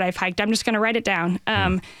remember what I've hiked. I'm just going to write it down.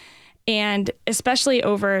 And especially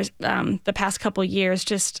over the past couple years,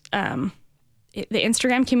 just the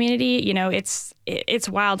Instagram community, you know, it's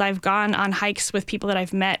wild. I've gone on hikes with people that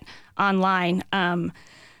I've met online.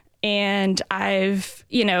 And I've,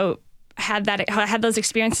 had those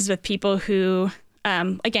experiences with people who,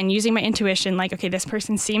 again, using my intuition, like, okay, this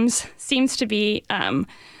person seems to be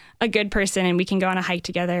a good person and we can go on a hike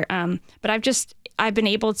together. But I've been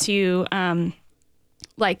able to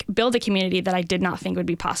build a community that I did not think would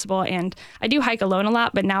be possible. And I do hike alone a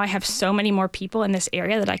lot, but now I have so many more people in this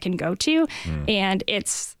area that I can go to. And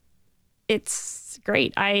it's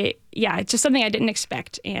great. It's just something I didn't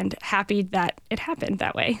expect, and happy that it happened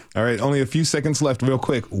that way. All right, only a few seconds left real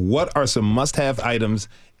quick. What are some must-have items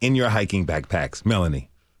in your hiking backpacks? Melanie?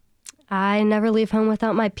 I never leave home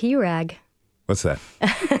without my pee rag. What's that?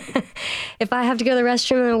 If I have to go to the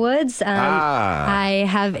restroom in the woods, I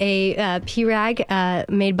have a pee rag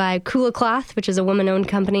made by Kula Cloth, which is a woman-owned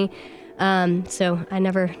company. So I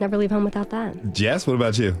never leave home without that. Jess, what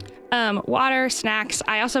about you? Water, snacks.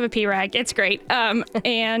 I also have a pee rag. It's great.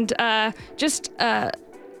 And just an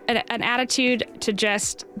attitude to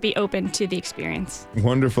just be open to the experience.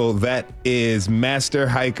 Wonderful. That is master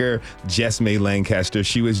hiker Jess May Lancaster.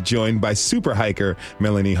 She was joined by super hiker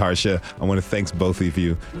Melanie Harsha. I want to thank both of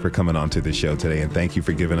you for coming on to the show today, and thank you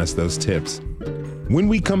for giving us those tips. When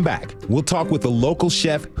we come back, we'll talk with a local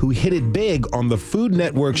chef who hit it big on the Food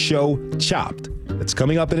Network show Chopped. That's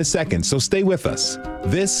coming up in a second, so stay with us.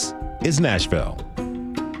 This is Nashville.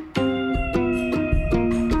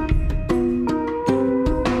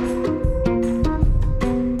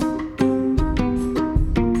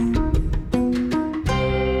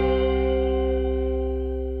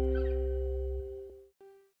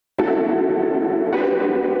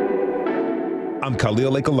 I'm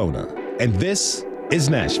Khalil Ekalona, and this is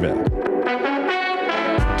Nashville.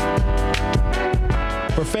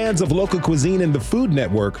 For fans of local cuisine and the Food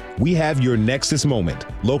Network, we have your Nexus moment.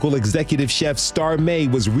 Local executive chef Star Maye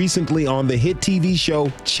was recently on the hit TV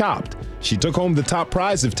show Chopped. She took home the top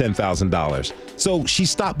prize of $10,000. So she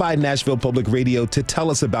stopped by Nashville Public Radio to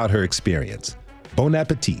tell us about her experience. Bon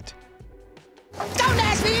appetit. Go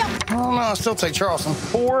Nashville! Oh, no, I'll still take Charleston.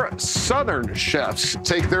 4 Southern chefs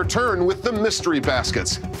take their turn with the mystery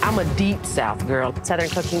baskets. I'm a deep South girl. Southern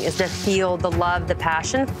cooking is the feel, the love, the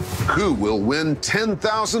passion. Who will win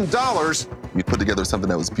 $10,000? We put together something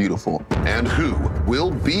that was beautiful. And who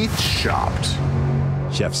will be chopped?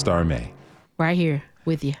 Chef Star Maye. Right here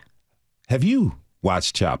with you. Have you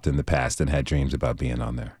watched Chopped in the past and had dreams about being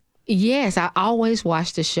on there? Yes, I always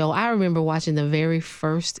watched the show. I remember watching the very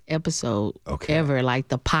first episode ever, like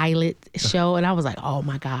the pilot show, and I was like, oh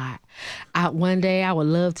my God. One day I would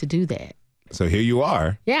love to do that. So here you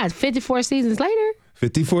are. Yeah, 54 seasons later.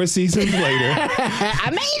 54 seasons later. I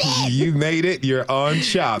made it. You made it. You're on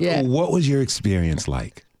Chopped. Yeah. What was your experience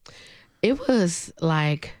like? It was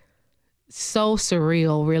like so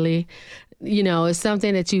surreal, really. You know, it's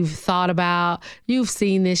something that you've thought about. You've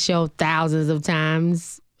seen this show thousands of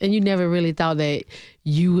times, and you never really thought that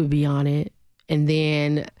you would be on it. And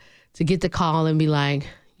then to get the call and be like,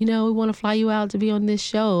 you know, we want to fly you out to be on this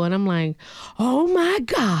show. And I'm like, oh my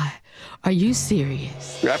God, are you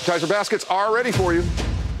serious? Your appetizer baskets are ready for you.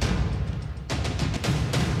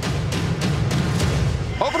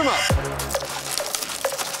 Open them up.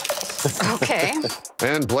 Okay.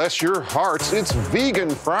 And bless your hearts, it's vegan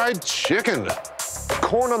fried chicken,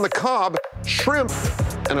 corn on the cob, shrimp,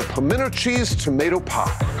 and a pimento cheese tomato pie.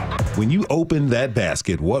 When you opened that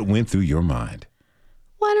basket, what went through your mind?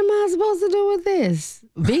 What am I supposed to do with this?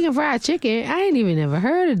 Vegan fried chicken? I ain't even never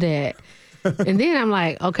heard of that. And then I'm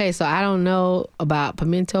like, okay, so I don't know about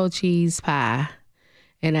pimento cheese pie,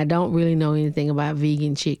 and I don't really know anything about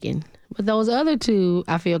vegan chicken. But those other two,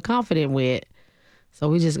 I feel confident with. So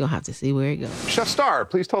we're just going to have to see where it goes. Chef Star,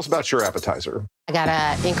 please tell us about your appetizer. I got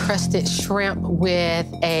an encrusted shrimp with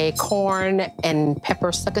a corn and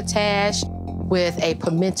pepper succotash with a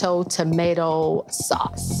pimento tomato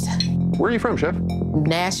sauce. Where are you from, Chef?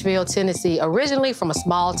 Nashville, Tennessee. Originally from a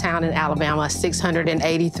small town in Alabama,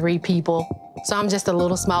 683 people. So I'm just a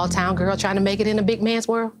little small town girl trying to make it in a big man's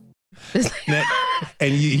world. Now,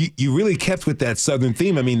 and you really kept with that Southern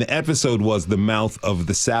theme. I mean, the episode was the mouth of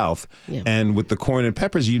the South. Yeah. And with the corn and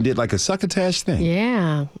peppers, you did like a succotash thing.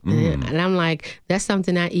 Yeah. And I'm like, that's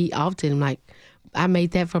something I eat often. I'm like, I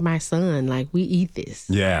made that for my son. Like, we eat this.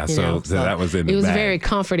 Yeah, so that was in the It was bag. very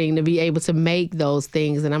comforting to be able to make those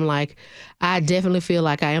things. And I'm like, I definitely feel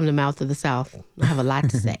like I am the mouth of the South. I have a lot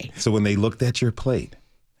to say. So when they looked at your plate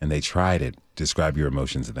and they tried it, describe your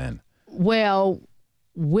emotions then. Well,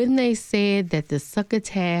 when they said that the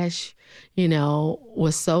succotash, you know,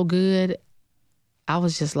 was so good, I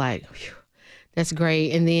was just like, phew, that's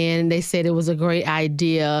great. And then they said it was a great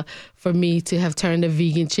idea for me to have turned the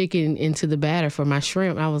vegan chicken into the batter for my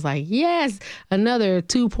shrimp. I was like, yes, another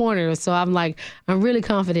 2 pointers. So I'm like, I'm really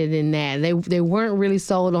confident in that. They weren't really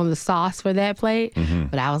sold on the sauce for that plate,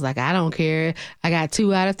 but I was like, I don't care. I got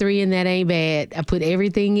 2 out of 3 and that ain't bad. I put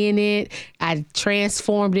everything in it. I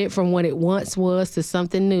transformed it from what it once was to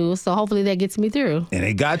something new. So hopefully that gets me through. And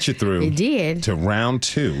it got you through. It did. To round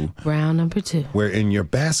 2. Round number 2. Where in your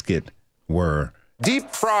basket were deep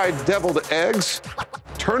fried deviled eggs,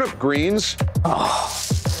 turnip greens,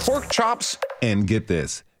 pork chops, and get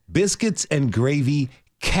this, biscuits and gravy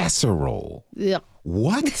casserole. Yep.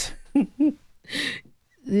 What?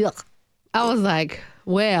 Yuck. I was like,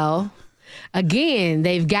 well, again,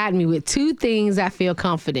 they've got me with 2 things I feel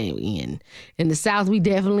confident in. In the South, we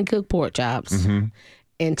definitely cook pork chops.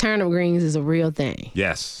 And turnip greens is a real thing.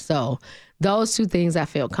 Yes. So those 2 things I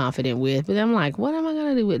felt confident with. But I'm like, what am I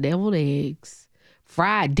going to do with deviled eggs?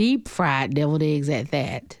 Deep fried deviled eggs at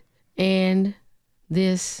that. And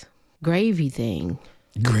this gravy thing.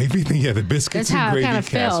 Gravy thing? Yeah, the biscuits That's how and gravy it kind of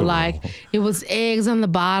felt. casserole. Like it was eggs on the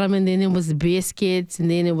bottom, and then it was biscuits, and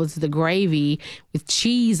then it was the gravy with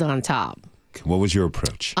cheese on top. What was your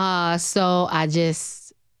approach? So I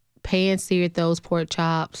just pan-seared those pork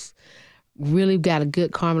chops. Really got a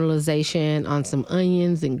good caramelization on some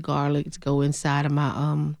onions and garlic to go inside of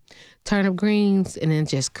my turnip greens, and then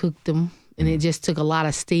just cooked them. And it just took a lot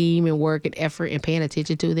of steam and work and effort and paying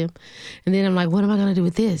attention to them. And then I'm like, what am I going to do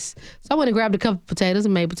with this? So I went and grabbed a couple potatoes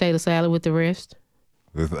and made potato salad with the rest.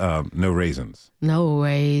 With no raisins. No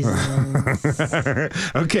raisins.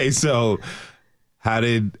 Okay, so how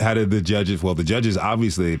did the judges? Well, the judges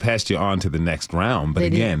obviously passed you on to the next round. But They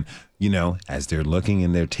did. again, you know, as they're looking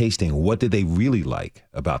and they're tasting, what did they really like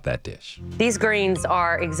about that dish? These greens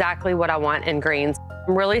are exactly what I want in greens.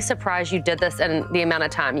 I'm really surprised you did this in the amount of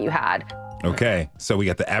time you had. Okay, so we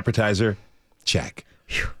got the appetizer, check.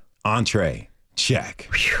 Entree, check.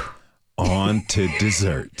 On to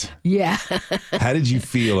dessert. Yeah. How did you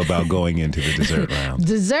feel about going into the dessert round?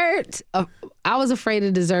 Dessert, I was afraid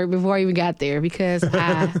of dessert before I even got there because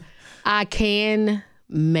I can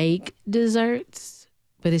make desserts,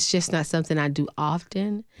 but it's just not something I do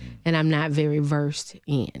often, and I'm not very versed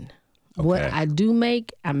in. Okay. What I do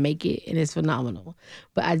make, I make it, and it's phenomenal.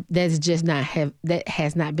 But that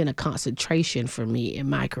has not been a concentration for me in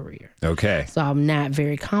my career. Okay. So I'm not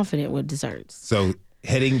very confident with desserts. So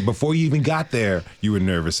before you even got there, you were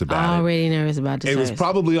nervous about it. Already nervous about desserts. It was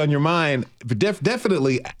probably on your mind, but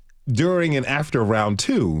definitely during and after round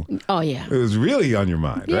 2. Oh, yeah. It was really on your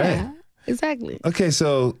mind, right? Yeah, exactly. Okay,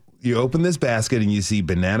 so you open this basket and you see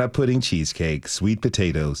banana pudding cheesecake, sweet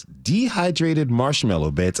potatoes, dehydrated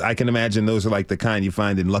marshmallow bits. I can imagine those are like the kind you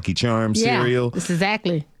find in Lucky Charms cereal. That's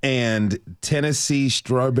exactly. And Tennessee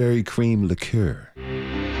strawberry cream liqueur.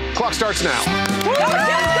 Clock starts now.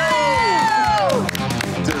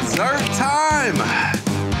 Dessert time.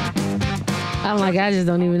 I'm like, I just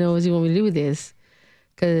don't even know what you want me to do with this.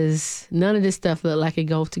 Because none of this stuff look like it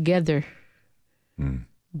goes together.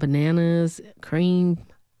 Bananas, cream,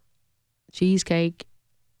 cheesecake,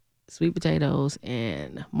 sweet potatoes,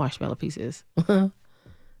 and marshmallow pieces. That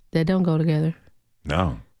don't go together.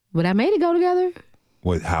 No. But I made it go together.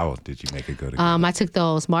 How did you make it go together? I took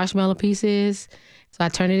those marshmallow pieces, so I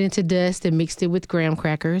turned it into dust and mixed it with graham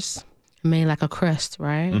crackers. I made like a crust,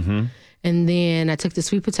 right? Mm-hmm. And then I took the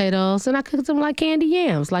sweet potatoes and I cooked them like candy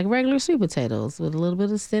yams, like regular sweet potatoes with a little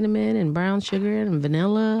bit of cinnamon and brown sugar and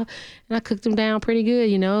vanilla. And I cooked them down pretty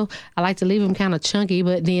good, you know. I like to leave them kind of chunky,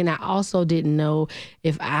 but then I also didn't know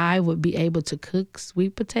if I would be able to cook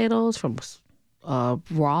sweet potatoes from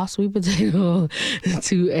raw sweet potato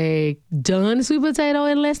to a done sweet potato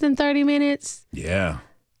in less than 30 minutes. Yeah.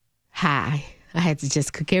 High. I had to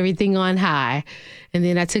just cook everything on high. And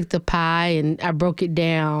then I took the pie and I broke it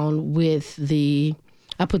down with I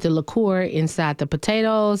put the liqueur inside the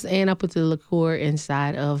potatoes and I put the liqueur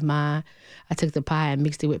inside of I took the pie and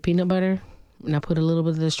mixed it with peanut butter and I put a little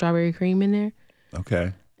bit of the strawberry cream in there.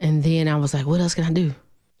 Okay. And then I was like, what else can I do?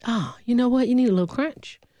 Oh, you know what? You need a little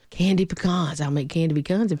crunch. Candy pecans. I'll make candy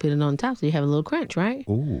pecans and put it on top so you have a little crunch, right?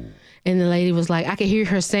 Ooh. And the lady was like, I could hear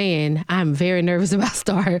her saying, I'm very nervous about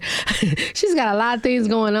Star. She's got a lot of things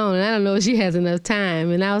going on and I don't know if she has enough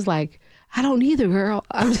time. And I was like, I don't either, girl.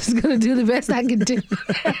 I'm just going to do the best I can do.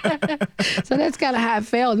 So that's kind of how I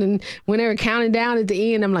felt. And when they were counting down at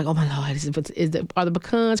the end, I'm like, oh my Lord, are the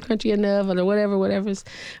pecans crunchy enough or whatever's.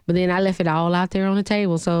 But then I left it all out there on the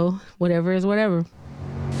table. So whatever is whatever.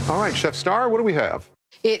 All right, Chef Star, what do we have?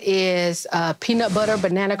 It is peanut butter,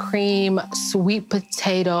 banana cream, sweet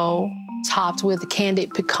potato, topped with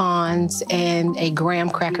candied pecans and a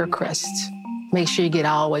graham cracker crust. Make sure you get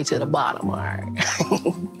all the way to the bottom, all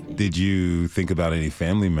right? Did you think about any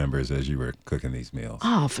family members as you were cooking these meals?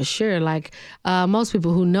 Oh, for sure. Like most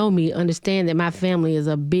people who know me understand that my family is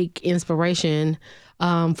a big inspiration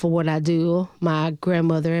for what I do. My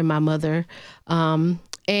grandmother and my mother.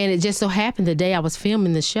 And it just so happened the day I was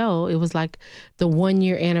filming the show, it was like the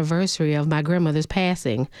 1-year anniversary of my grandmother's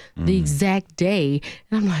passing, the exact day.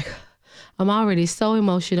 And I'm like, I'm already so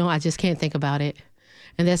emotional. I just can't think about it.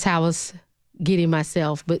 And that's how I was getting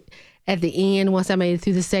myself. But at the end, once I made it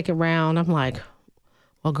through the second round, I'm like,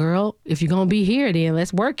 well, girl, if you're going to be here, then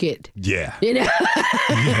let's work it. Yeah. You know,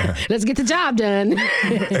 Yeah. Let's get the job done.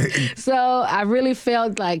 So I really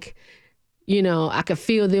felt like, you know, I could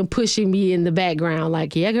feel them pushing me in the background,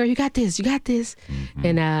 like, yeah, girl, you got this, you got this. Mm-hmm.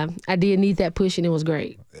 And I did need that push, and it was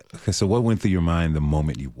great. Okay, so what went through your mind the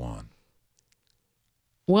moment you won?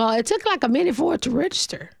 Well, it took like a minute for it to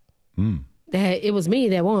register that it was me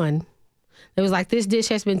that won. It was like, this dish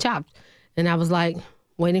has been chopped. And I was like,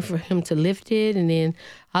 waiting for him to lift it. And then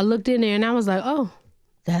I looked in there, and I was like, oh,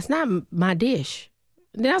 that's not my dish.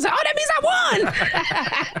 And then I was like, oh, that means I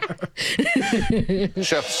won.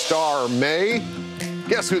 Chef Star Maye.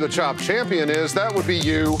 Guess who the chopped champion is? That would be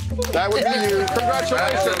you. That would be you.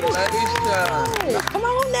 Congratulations. Come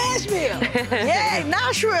on, Nashville. Yeah,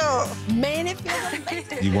 Nashville. Man, it feels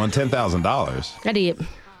amazing. You won $10,000. I did.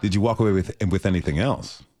 Did you walk away with anything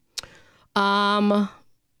else?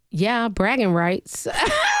 Yeah, bragging rights.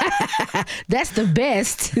 That's the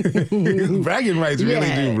best. Bragging rights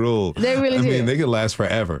really do rule. They really do. I mean, they could last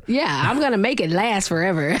forever. Yeah, I'm gonna make it last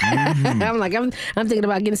forever. Mm-hmm. I'm thinking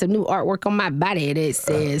about getting some new artwork on my body that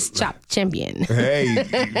says "Chopped Champion." Hey,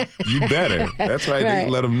 you better. That's right. They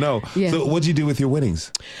let them know. Yeah. So, what'd you do with your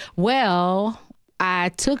winnings? Well, I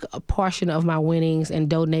took a portion of my winnings and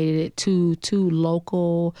donated it to 2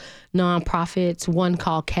 local nonprofits. One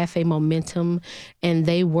called Cafe Momentum, and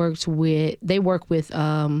they work with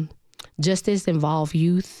justice involved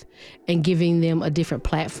youth and giving them a different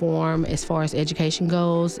platform as far as education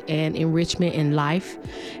goes and enrichment in life.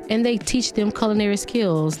 And they teach them culinary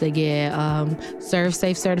skills. They get Serve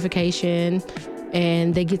Safe certification.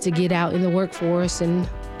 and they get out in the workforce and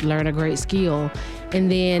learn a great skill.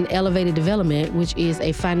 And then Elevated Development, which is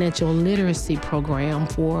a financial literacy program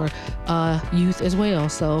for youth as well.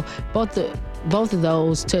 So both of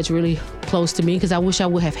those touch really close to me because I wish I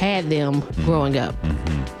would have had them growing up.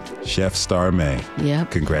 Chef Star Maye.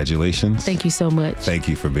 Yep. Congratulations. Thank you so much. Thank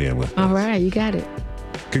you for being with us. All right, you got it.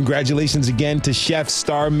 Congratulations again to Chef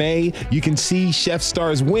Star Maye. You can see Chef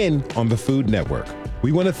Star's win on the Food Network.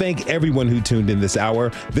 We want to thank everyone who tuned in this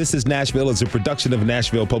hour. This is Nashville is a production of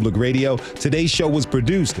Nashville Public Radio. Today's show was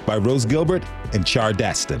produced by Rose Gilbert and Char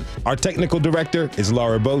Daston. Our technical director is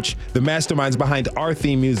Laura Boach. The masterminds behind our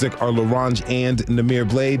theme music are LaRange and Namir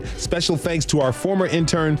Blade. Special thanks to our former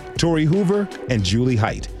intern, Tori Hoover and Julie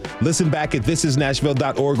Height. Listen back at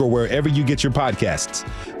thisisnashville.org or wherever you get your podcasts.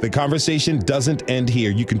 The conversation doesn't end here.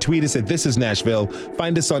 You can tweet us at This Is Nashville,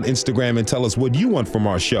 find us on Instagram, and tell us what you want from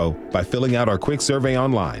our show by filling out our quick survey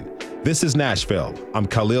online. This is Nashville. I'm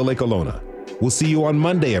Khalil Ekolona. We'll see you on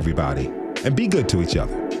Monday, everybody, and be good to each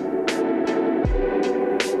other.